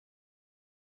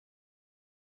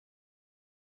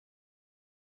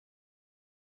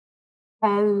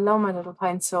Hello, my little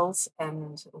pine souls,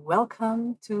 and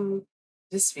welcome to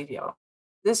this video.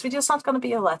 This video is not going to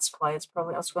be a let's play, it's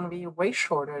probably also going to be way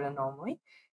shorter than normally.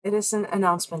 It is an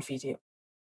announcement video,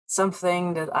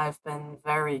 something that I've been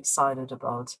very excited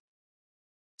about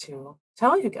to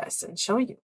tell you guys and show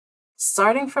you.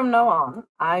 Starting from now on,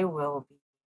 I will be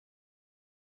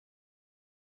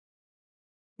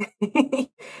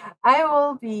I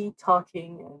will be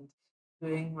talking and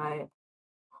doing my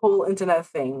whole internet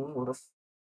thing with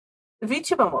the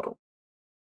VTuber model.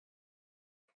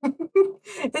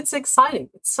 It's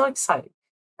exciting. It's so exciting.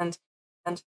 And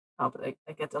and but I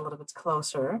get a little bit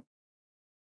closer.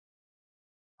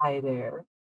 Hi there.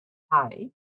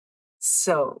 Hi.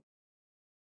 So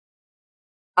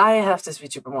I have this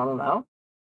VTuber model now.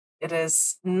 It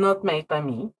is not made by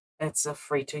me. It's a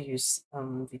free to use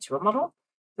VTuber model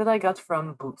that I got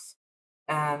from Booth.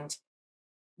 And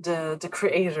the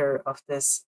creator of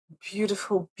this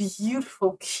beautiful,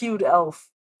 beautiful, cute elf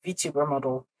VTuber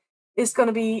model is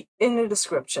gonna be in the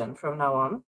description from now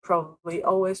on. Probably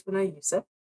always when I use it.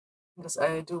 Because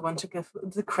I do want to give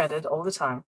the credit all the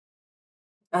time.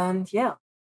 And yeah,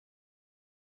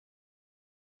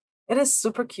 it is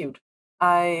super cute.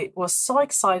 I was so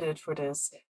excited for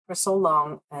this for so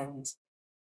long, and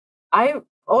I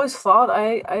always thought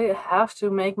I have to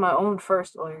make my own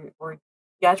first or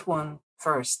get one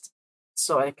first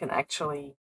so I can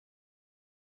actually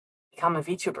become a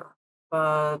VTuber.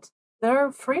 But there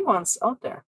are free ones out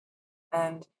there,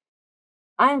 and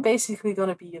I'm basically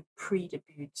gonna be a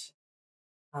pre-debut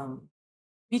um,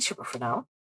 VTuber for now,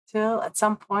 till at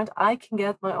some point I can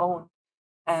get my own.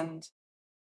 And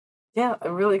yeah,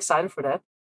 I'm really excited for that.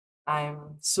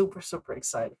 I'm super, super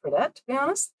excited for that, to be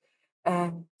honest.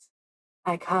 And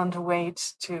I can't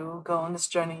wait to go on this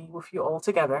journey with you all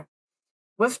together.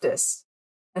 With this,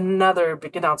 another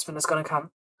big announcement is going to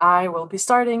come. I will be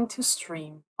starting to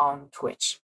stream on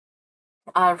Twitch.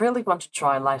 I really want to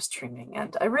try live streaming,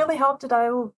 and I really hope that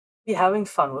I will be having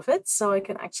fun with it so I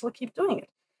can actually keep doing it.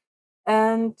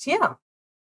 And yeah,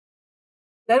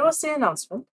 that was the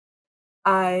announcement.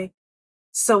 I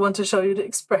still want to show you the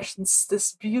expressions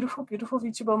this beautiful, beautiful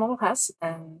VTuber model has,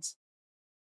 and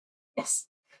yes.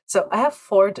 So I have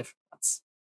four different ones.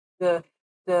 The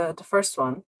first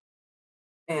one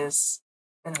is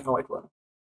an annoyed one.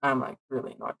 I'm like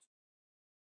really annoyed.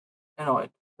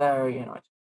 Annoyed. Very annoyed.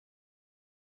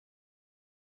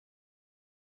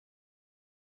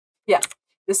 Yeah.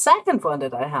 The second one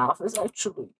that I have is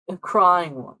actually a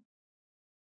crying one.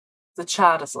 The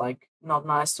chat is like not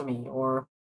nice to me, or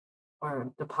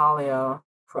the Palia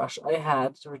crush I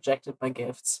had rejected my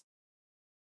gifts.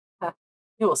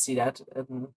 You will see that,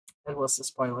 and it was a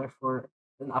spoiler for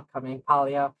an upcoming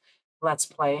Palia Let's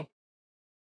Play.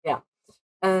 Yeah.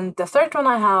 And the third one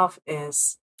I have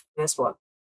is this one.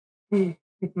 This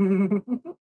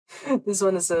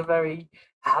one is a very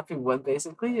happy one,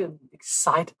 basically, and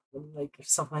excited when, like, if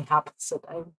something happens that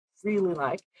I really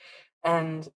like.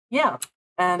 And yeah,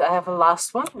 and I have a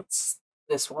last one. It's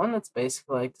this one. It's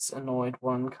basically like this annoyed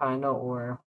one, kind of,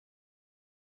 or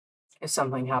if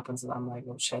something happens and I'm like,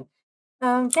 oh shit.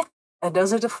 Yeah, and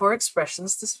those are the four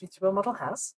expressions this VTuber model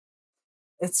has.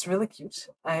 It's really cute.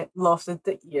 I love that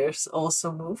the ears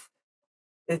also move.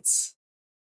 It's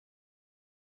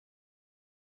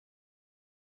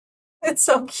it's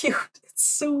so cute. It's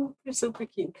super, super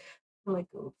cute. And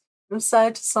like go from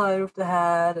side to side with the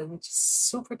head, and it's just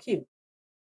super cute.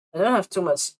 I don't have too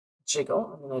much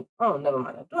jiggle. I mean, oh, never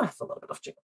mind. I do have a little bit of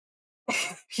jiggle.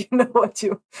 you know what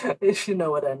you, if you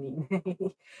know what I mean.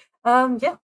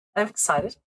 Yeah, I'm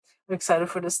excited. I'm excited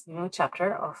for this new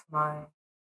chapter of my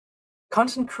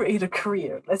content creator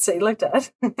career. Let's say it like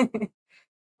that. I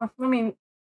mean,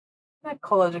 I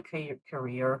call it a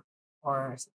career,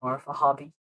 or is it more of a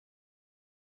hobby?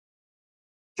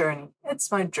 Journey.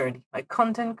 It's my journey, my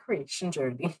content creation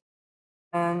journey.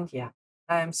 And yeah,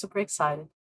 I'm super excited.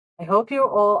 I hope you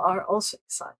all are also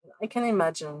excited. I can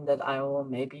imagine that I will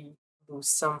maybe lose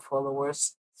some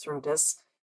followers through this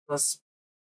because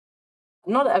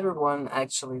not everyone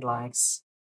actually likes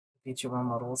VTuber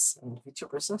models and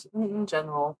VTubers in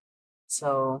general.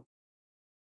 So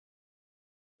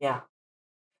yeah,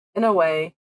 in a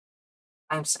way,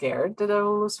 I'm scared that I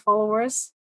will lose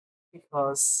followers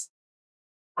because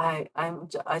I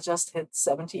just hit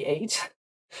 78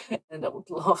 and I would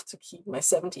love to keep my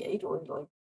 78 or like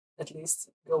at least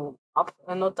go up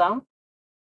and not down.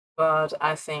 But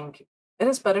I think it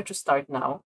is better to start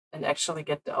now and actually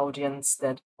get the audience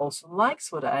that also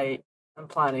likes what I am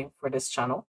planning for this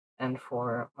channel and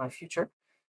for my future.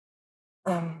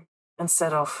 Um,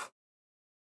 instead of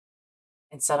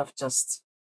just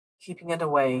keeping it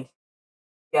away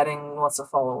getting lots of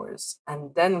followers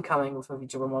and then coming with a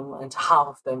VTuber model, and half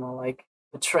of them are like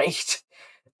betrayed.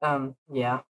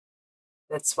 Yeah,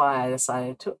 that's why I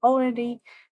decided to already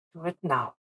do it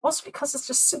now. Also because it's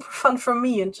just super fun for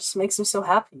me and just makes me so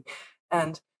happy.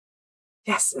 And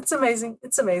yes, it's amazing.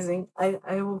 It's amazing.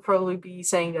 I will probably be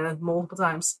saying that multiple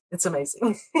times. It's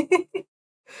amazing.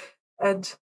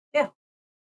 And yeah,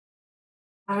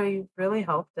 I really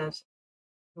hope that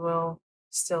you will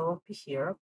still be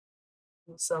here.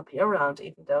 You'll still be around,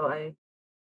 even though I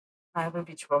have a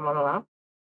VTuber model now.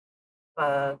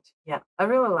 But yeah, I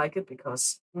really like it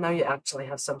because now you actually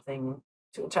have something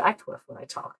to interact with when I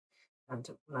talk. And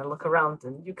when I look around,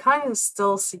 and you kind of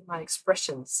still see my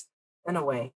expressions in a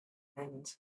way.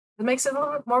 And it makes it a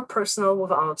little bit more personal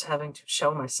without having to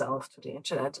show myself to the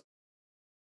internet.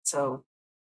 So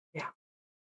yeah,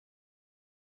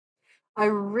 I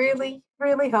really,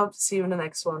 really hope to see you in the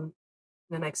next one,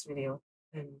 in the next video.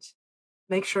 And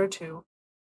make sure to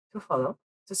follow,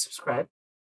 to subscribe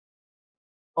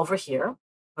over here,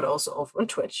 but also over on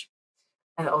Twitch.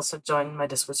 And also join my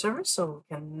Discord server so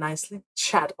we can nicely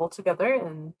chat all together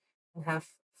and have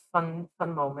fun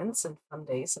moments and fun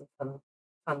days and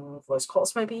fun voice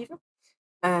calls maybe even.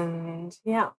 And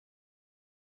yeah,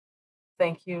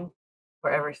 thank you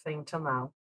for everything till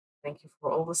now. Thank you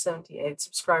for all the 78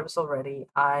 subscribers already.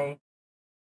 I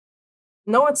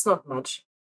know it's not much,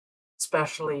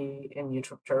 especially in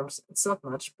YouTube terms. It's not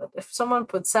much, but if someone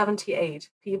put 78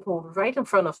 people right in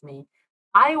front of me,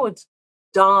 I would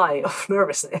die of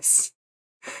nervousness.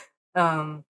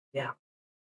 Yeah.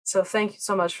 So thank you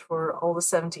so much for all the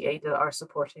 78 that are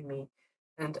supporting me.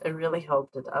 And I really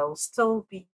hope that I will still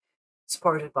be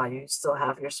supported by you, still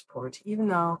have your support, even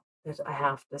now that I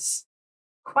have this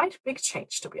quite big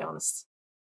change, to be honest.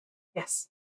 Yes.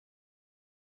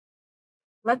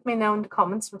 Let me know in the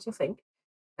comments what you think.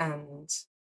 And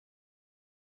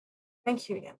thank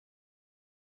you again.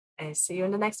 I see you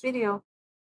in the next video.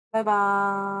 Bye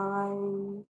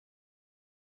bye.